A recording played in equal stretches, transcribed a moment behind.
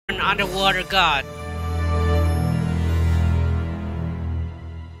An underwater god.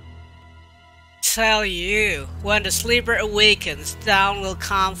 Tell you, when the sleeper awakens, dawn will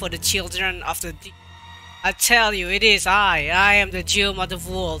come for the children of the deep. I tell you, it is I am the gem of the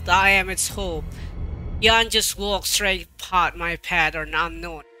world, I am its hope. The unjust walk straight past my path are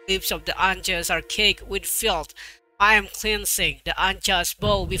unknown. Lips of the unjust are caked with filth. I am cleansing the unjust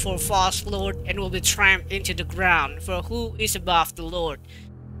bow before false Lord and will be trampled into the ground. For who is above the Lord?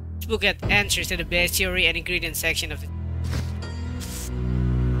 This book had answers to the bestiary and ingredient section of the.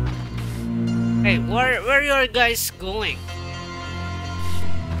 Hey, where are you guys going?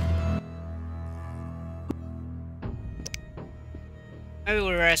 Maybe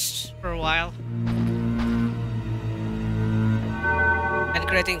we'll rest for a while. And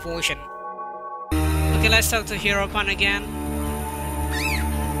creating potion. Okay, let's talk to Hierophant again.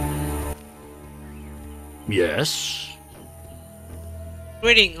 Yes?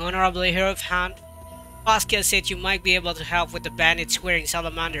 Greeting, Honorable Hierophant. Pascal said you might be able to help with the bandits wearing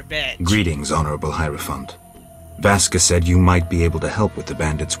salamander badge. Greetings, Honorable Hierophant. Vasca said you might be able to help with the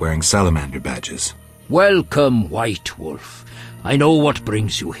bandits wearing salamander badges. Welcome, White Wolf. I know what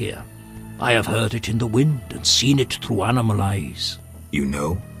brings you here. I have heard it in the wind and seen it through animal eyes. You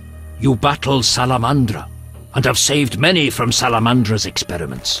know? You battle Salamandra, and have saved many from Salamandra's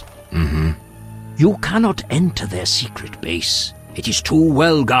experiments. Mm-hmm. You cannot enter their secret base. It is too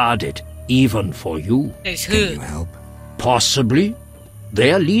well guarded, even for you. Can you help? Possibly.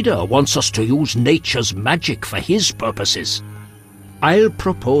 Their leader wants us to use nature's magic for his purposes. I'll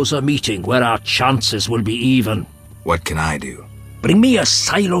propose a meeting where our chances will be even. What can I do? Bring me a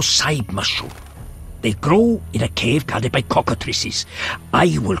psilocybe mushroom. They grow in a cave guarded by cockatrices.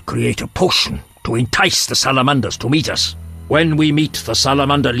 I will create a potion to entice the salamanders to meet us. When we meet the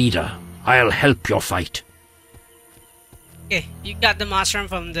salamander leader, I'll help your fight. Okay, you got the mushroom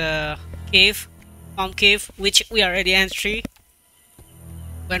from the cave, which we already entered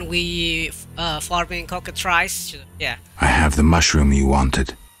when we farming cockatrice. Yeah. I have the mushroom you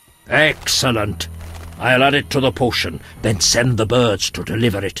wanted. Excellent. I'll add it to the potion, then send the birds to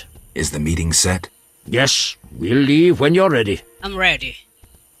deliver it. Is the meeting set? Yes, we'll leave when you're ready. I'm ready.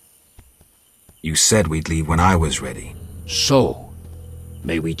 You said we'd leave when I was ready. So,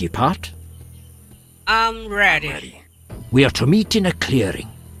 may we depart? I'm ready. I'm ready. We are to meet in a clearing.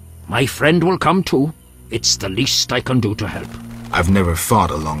 My friend will come too. It's the least I can do to help. I've never fought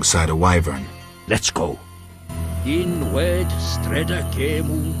alongside a wyvern. Let's go. In ved streda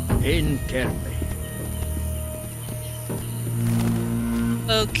kemu in terme.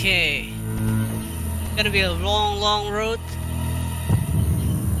 Okay. Gonna be a long road.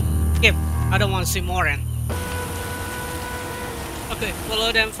 Skip. I don't want to see Moran. Okay,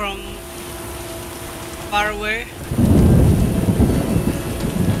 follow them from far away.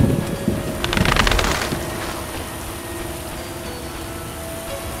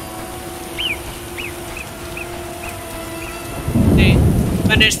 Okay,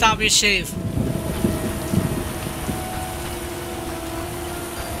 when they stop, you save.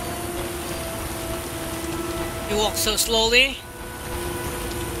 You walk so slowly.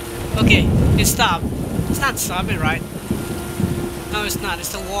 Okay, it stopped. It's not stopping, right? No, it's not. It's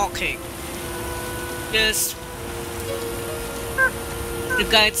still walking. Just the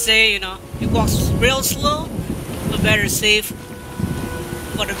guide say, you know, it walks real slow, but better safe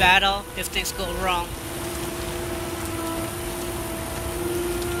for the battle if things go wrong.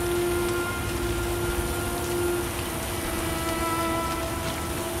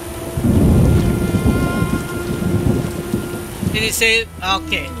 Did you save?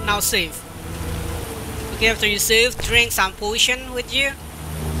 Okay, now save. Okay, after you save, drink some potion with you.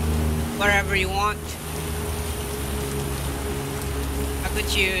 Wherever you want. I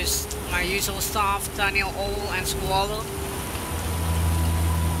could use my usual stuff, Daniel Oil and Swallow.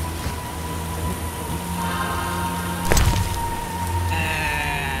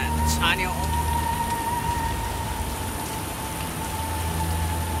 And Daniel Oil.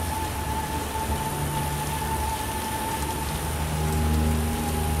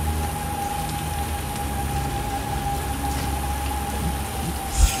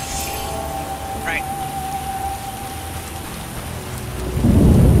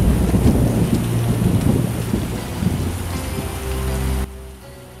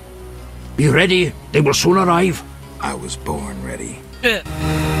 Be ready, they will soon arrive. I was born ready.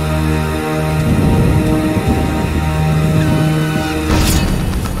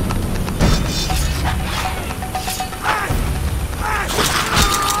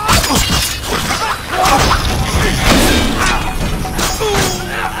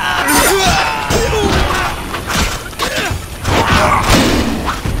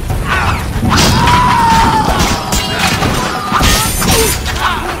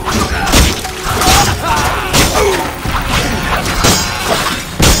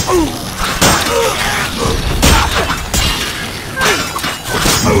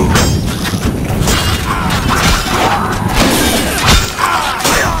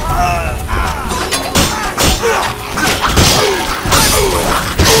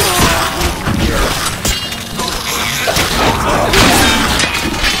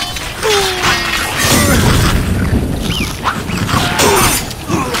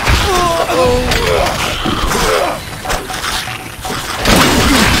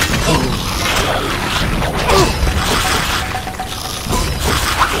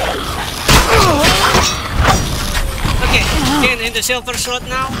 In the silver sword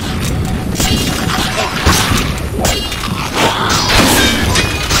now.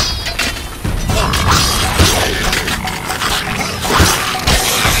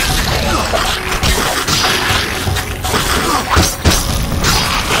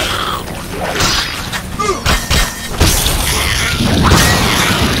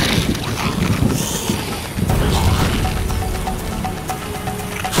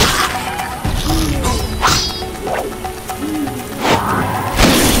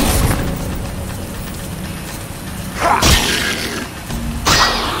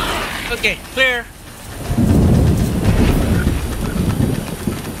 Okay, clear.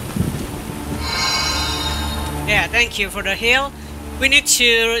 Yeah, thank you for the heal. We need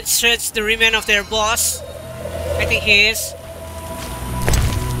to search the remain of their boss. I think he is.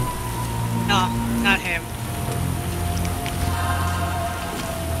 No, not him.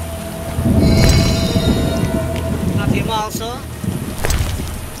 Not him also.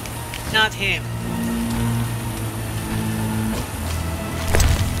 Not him.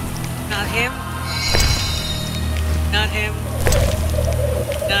 Not him. Not him.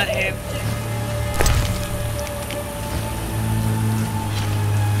 Not him.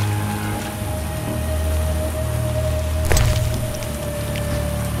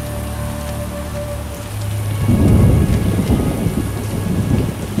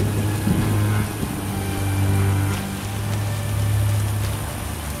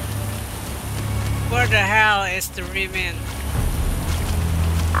 Where the hell is the remain?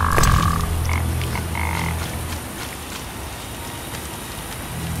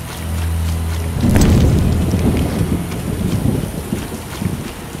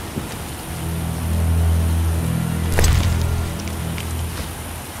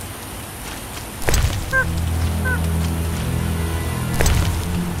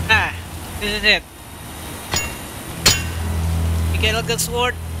 This is it. You get a good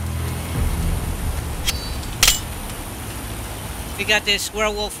sword. We got this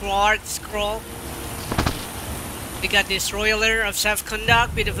werewolf Aard scroll. We got this royal of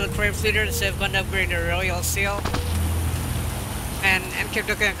self-conduct, beautiful crave leader, the self-conduct bearing the royal seal. And keep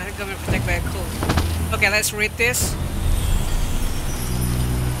the gun coming protected by a cool. Okay, let's read this.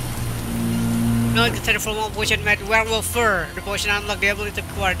 No consider from one potion made werewolf fur. The potion unlock the ability to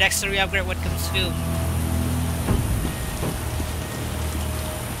acquire dexterity upgrade when consumed.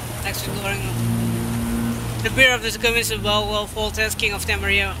 Next we're going. The beer of this gum is a werewolf Voltes, King of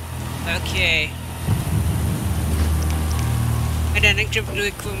Tamario. Okay. And then encrypt the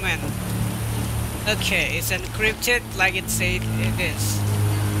equipment. Okay, it's encrypted like it said it is.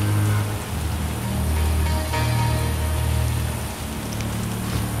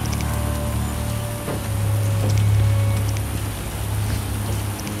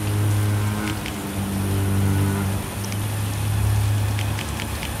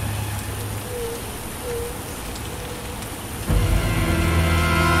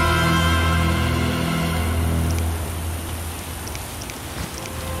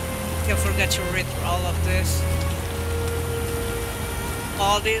 To read all of this.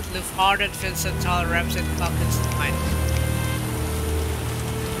 Aldi, Live Hard, Vincent, Tal, Ramsey, Falcons, Mine.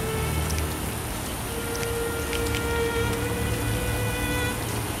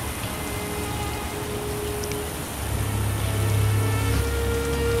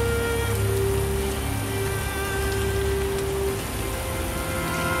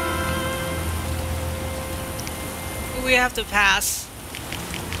 We have to pass.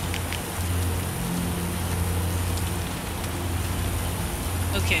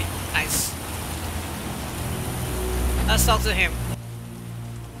 Okay, nice. Let's talk to him.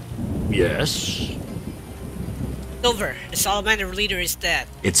 Yes? Over. The salamander leader is dead.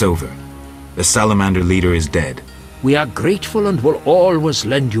 It's over. The salamander leader is dead. We are grateful and will always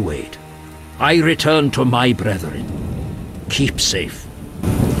lend you aid. I return to my brethren. Keep safe.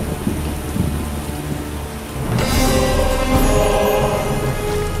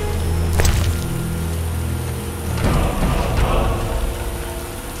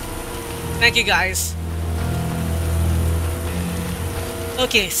 Thank you guys.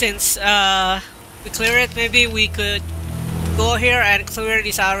 Okay, since we clear it, maybe we could go here and clear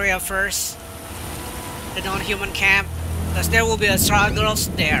this area first. The non-human camp. Because there will be a struggles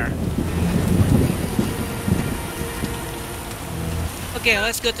there. Okay,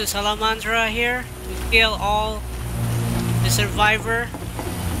 let's go to Salamandra here to kill all the survivor.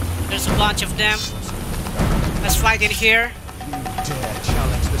 There's a bunch of them. Let's fight in here. You dare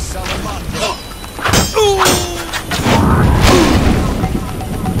challenge the Salamander?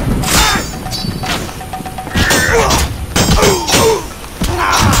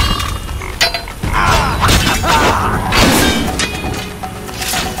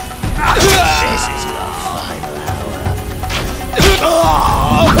 This is your final hour.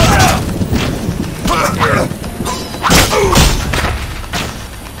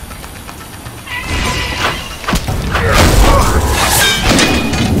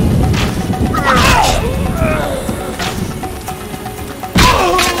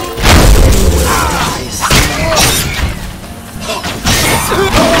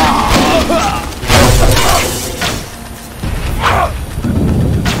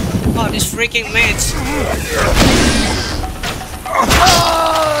 Oh, these freaking mates.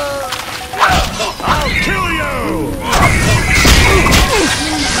 I'll kill you!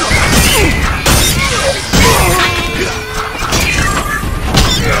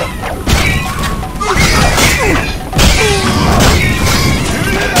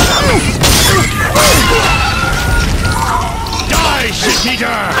 Die,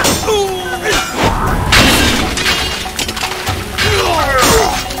 shit-eater!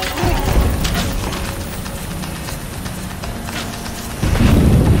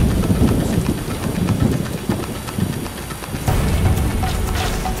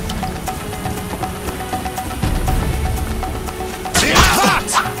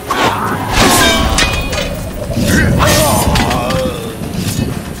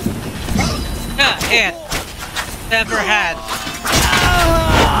 Hit. Never had.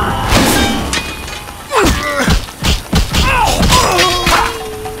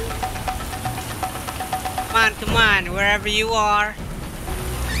 Come on, wherever you are.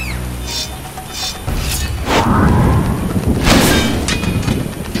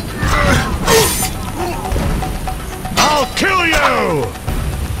 I'll kill you!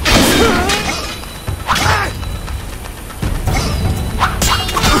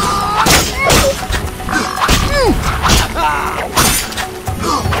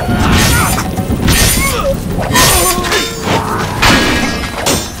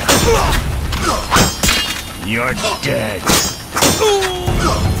 You're dead.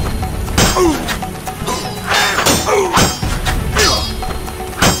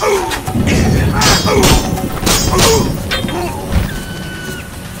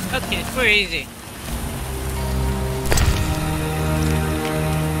 Okay, it's pretty easy.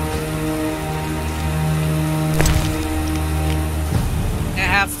 I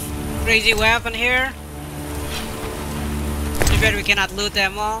have crazy weapon here. Too bad we cannot loot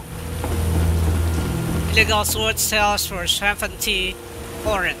them all. Illegal sword sells for 70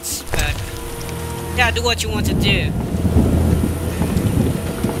 forints, but yeah, do what you want to do.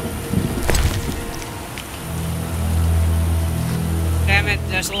 Damn it,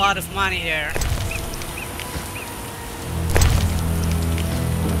 there's a lot of money here.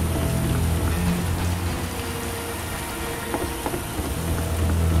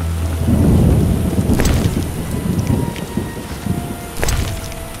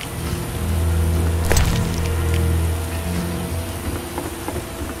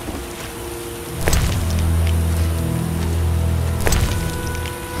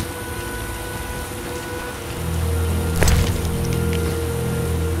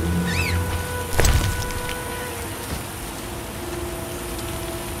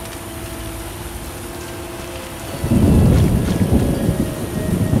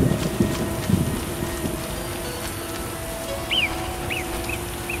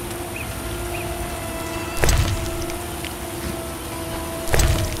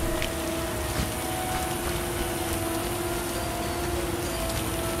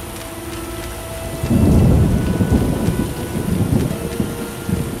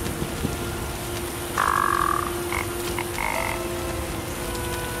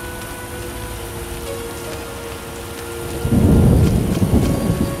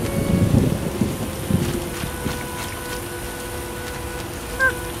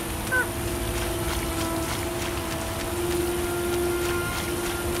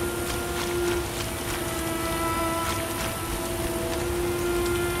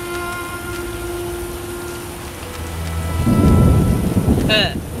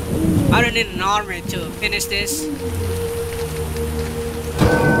 I don't need an army to finish this.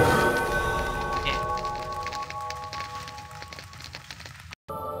 Yeah.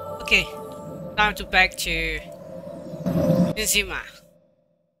 Okay, time to back to Nizima.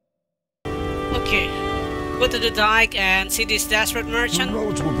 Okay, go to the dike and see this desperate merchant. The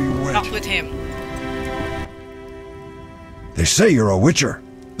roads will be wet. Talk with him. They say you're a witcher.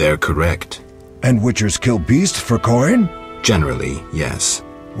 They're correct. And witchers kill beasts for coin? Generally, yes.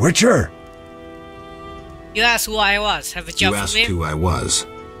 Witcher! You asked who I was. Have a job You for asked me? who I was.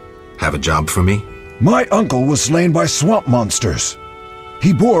 Have a job for me? My uncle was slain by swamp monsters.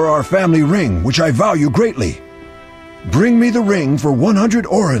 He bore our family ring, which I value greatly. Bring me the ring for 100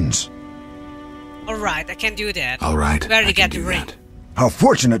 orens. Alright, I can do that. Alright, Where I did you can get the do ring? that. How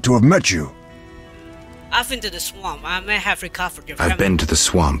fortunate to have met you. I've been to the swamp. I may have recovered your I've family. been to the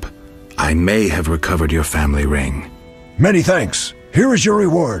swamp. I may have recovered your family ring. Many thanks. Here is your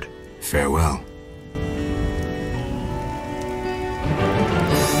reward. Farewell.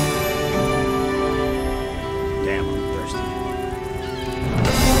 Damn, I'm thirsty.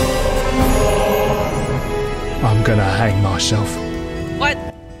 I'm gonna hang myself. What?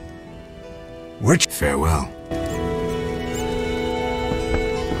 Which? Farewell.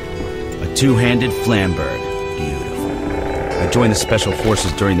 A two-handed flamberg. Beautiful. I joined the Special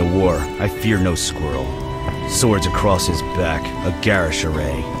Forces during the war. I fear no squirrel. Swords across his back. A garish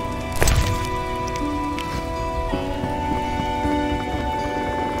array.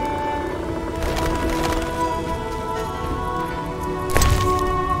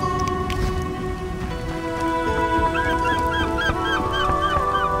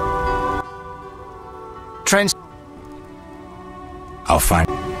 I'll find...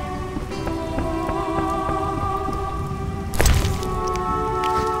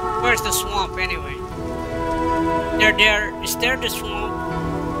 Where's the swamp anyway? Is there the swamp?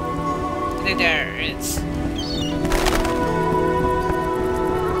 There it's...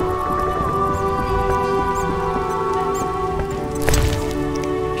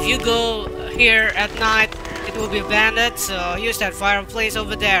 If you go here at night, it will be abandoned, so use that fireplace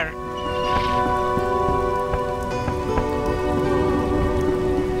over there.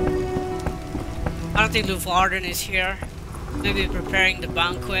 I don't think Luvarden is here. Maybe preparing the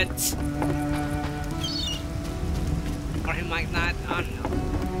banquets. Or he might not, I don't know.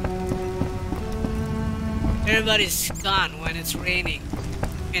 Everybody's gone when it's raining.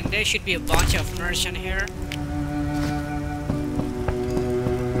 And there should be a bunch of merchants here.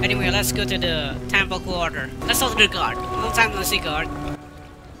 Anyway, let's go to the temple quarter. Let's talk to the guard. Long time no see, guard.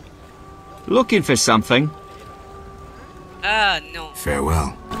 Looking for something? No.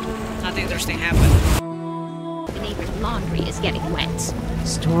 Farewell. Nothing interesting happened. The neighbor's laundry is getting wet.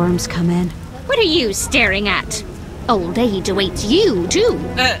 Storms come in. What are you staring at? Old age awaits you, too.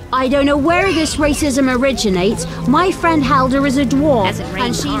 I don't know where this racism originates. My friend Halder is a dwarf, Hasn't rained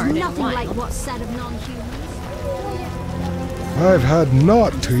and she's hard in a nothing while. like what's said of non-humans. I've had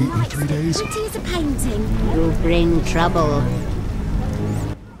naught to eat in 3 days. It is a painting. You'll bring trouble.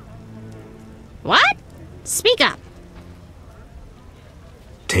 What? Speak up.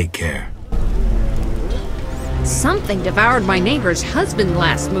 Take care. Something devoured my neighbor's husband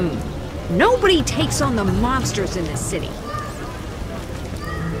last moon. Nobody takes on the monsters in this city.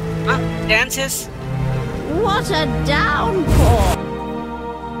 Dentist? What a downpour!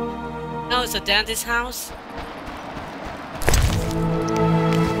 No, it's a dentist's house.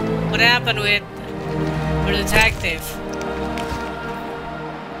 What happened with the detective?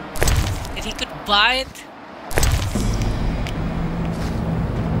 Did he could buy it?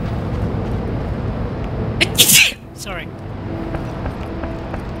 Sorry.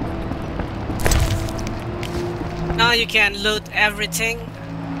 Now you can loot everything.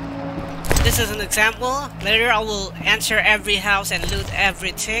 This is an example. Later I will enter every house and loot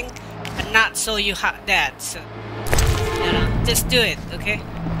everything, and not so you have that. So, you know, just do it, okay?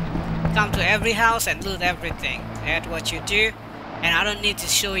 Come to every house and loot everything. That's what you do, and I don't need to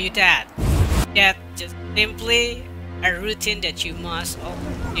show you that. That's just simply a routine that you must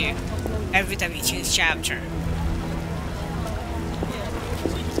do every time you change chapter.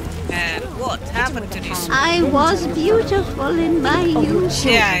 And what happened to this? I was beautiful in my youth.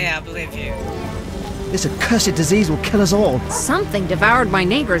 Yeah, I believe you. This accursed disease will kill us all. Something devoured my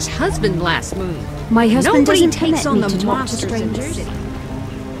neighbor's husband last moon. My husband Nobody doesn't takes permit on me the to talk to monsters in the strangers. city.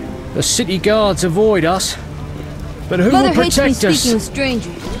 The city guards avoid us. But who Mother will hates me protect us? speaking with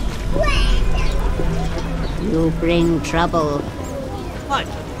strangers. You'll bring trouble. What?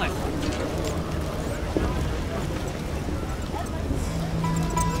 What?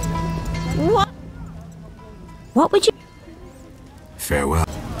 What? What would you... Farewell.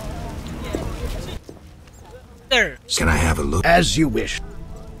 There. Can I have a look? As you wish.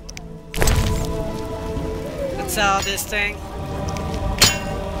 Let's sell this thing.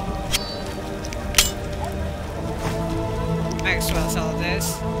 as well sell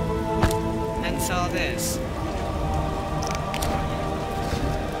this. And sell this.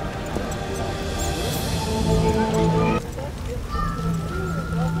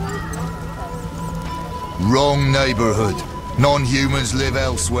 Wrong neighborhood. Non-humans live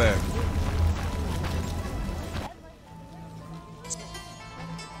elsewhere.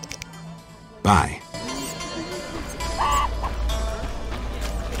 Bye.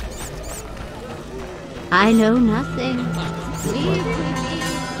 I know nothing.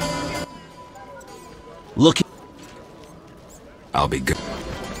 Looking. I'll be good.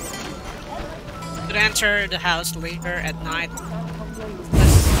 Could enter the house later at night.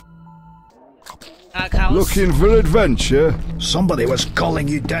 House. Looking for adventure? Somebody was calling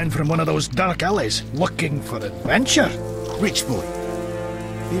you down from one of those dark alleys, looking for adventure. Rich boy.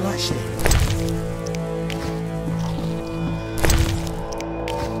 You like shit?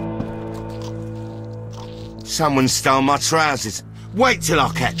 Someone stole my trousers. Wait till I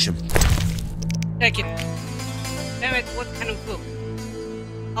catch them. Check it. Damn it, what kind of book?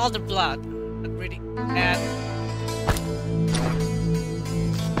 All the blood. Not really bad.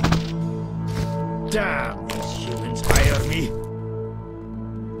 Damn, these humans hire me.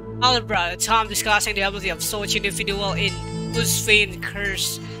 Algebra, a Tom discussing the ability of such individual in whose vein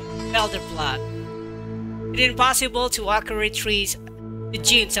curse elder blood. It is impossible to accurately trace the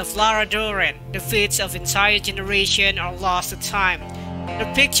genes of Lara Doran. The fates of entire generation are lost to time.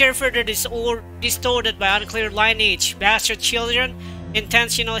 The picture further distorted by unclear lineage, bastard children,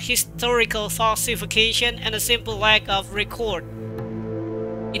 intentional historical falsification, and a simple lack of record.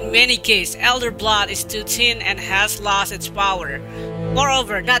 In many cases, elder blood is too thin and has lost its power.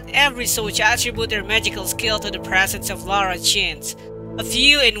 Moreover, not every such attribute their magical skill to the presence of Lara genes. A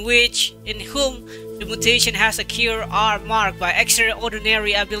few in whom the mutation has occurred are marked by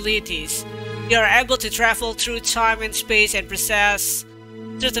extraordinary abilities. They are able to travel through time and space and possess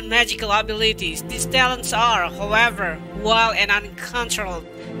certain magical abilities. These talents are, however, wild and uncontrolled,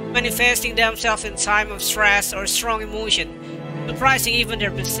 manifesting themselves in time of stress or strong emotion, surprising even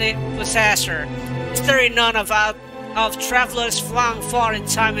their possessor. History none of travelers flung far in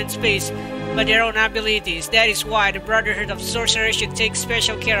time and space by their own abilities. That is why the Brotherhood of Sorcerers should take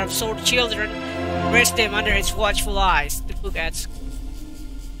special care of sword children, raise them under its watchful eyes. The book adds.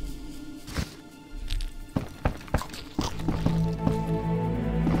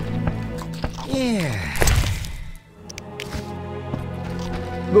 Yeah.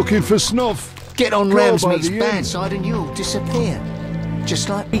 Looking for snuff? Get on Go by Ramsmeet's the bad inn. side and you'll disappear. Just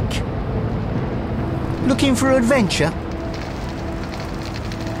like Beak. Looking for adventure?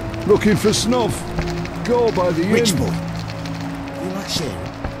 Looking for snuff? Go by the Rich inn. boy. You like sharing?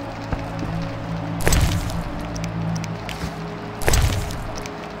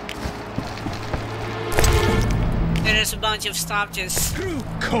 There's a bunch of stuff just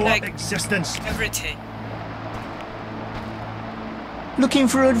Co-op existence. everything. Looking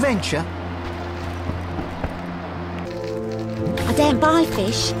for adventure? I don't buy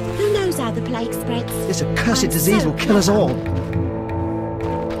fish. Who knows how the plague spreads? This accursed I'm disease so will kill us clever. all.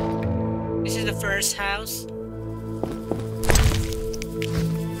 This is the first house.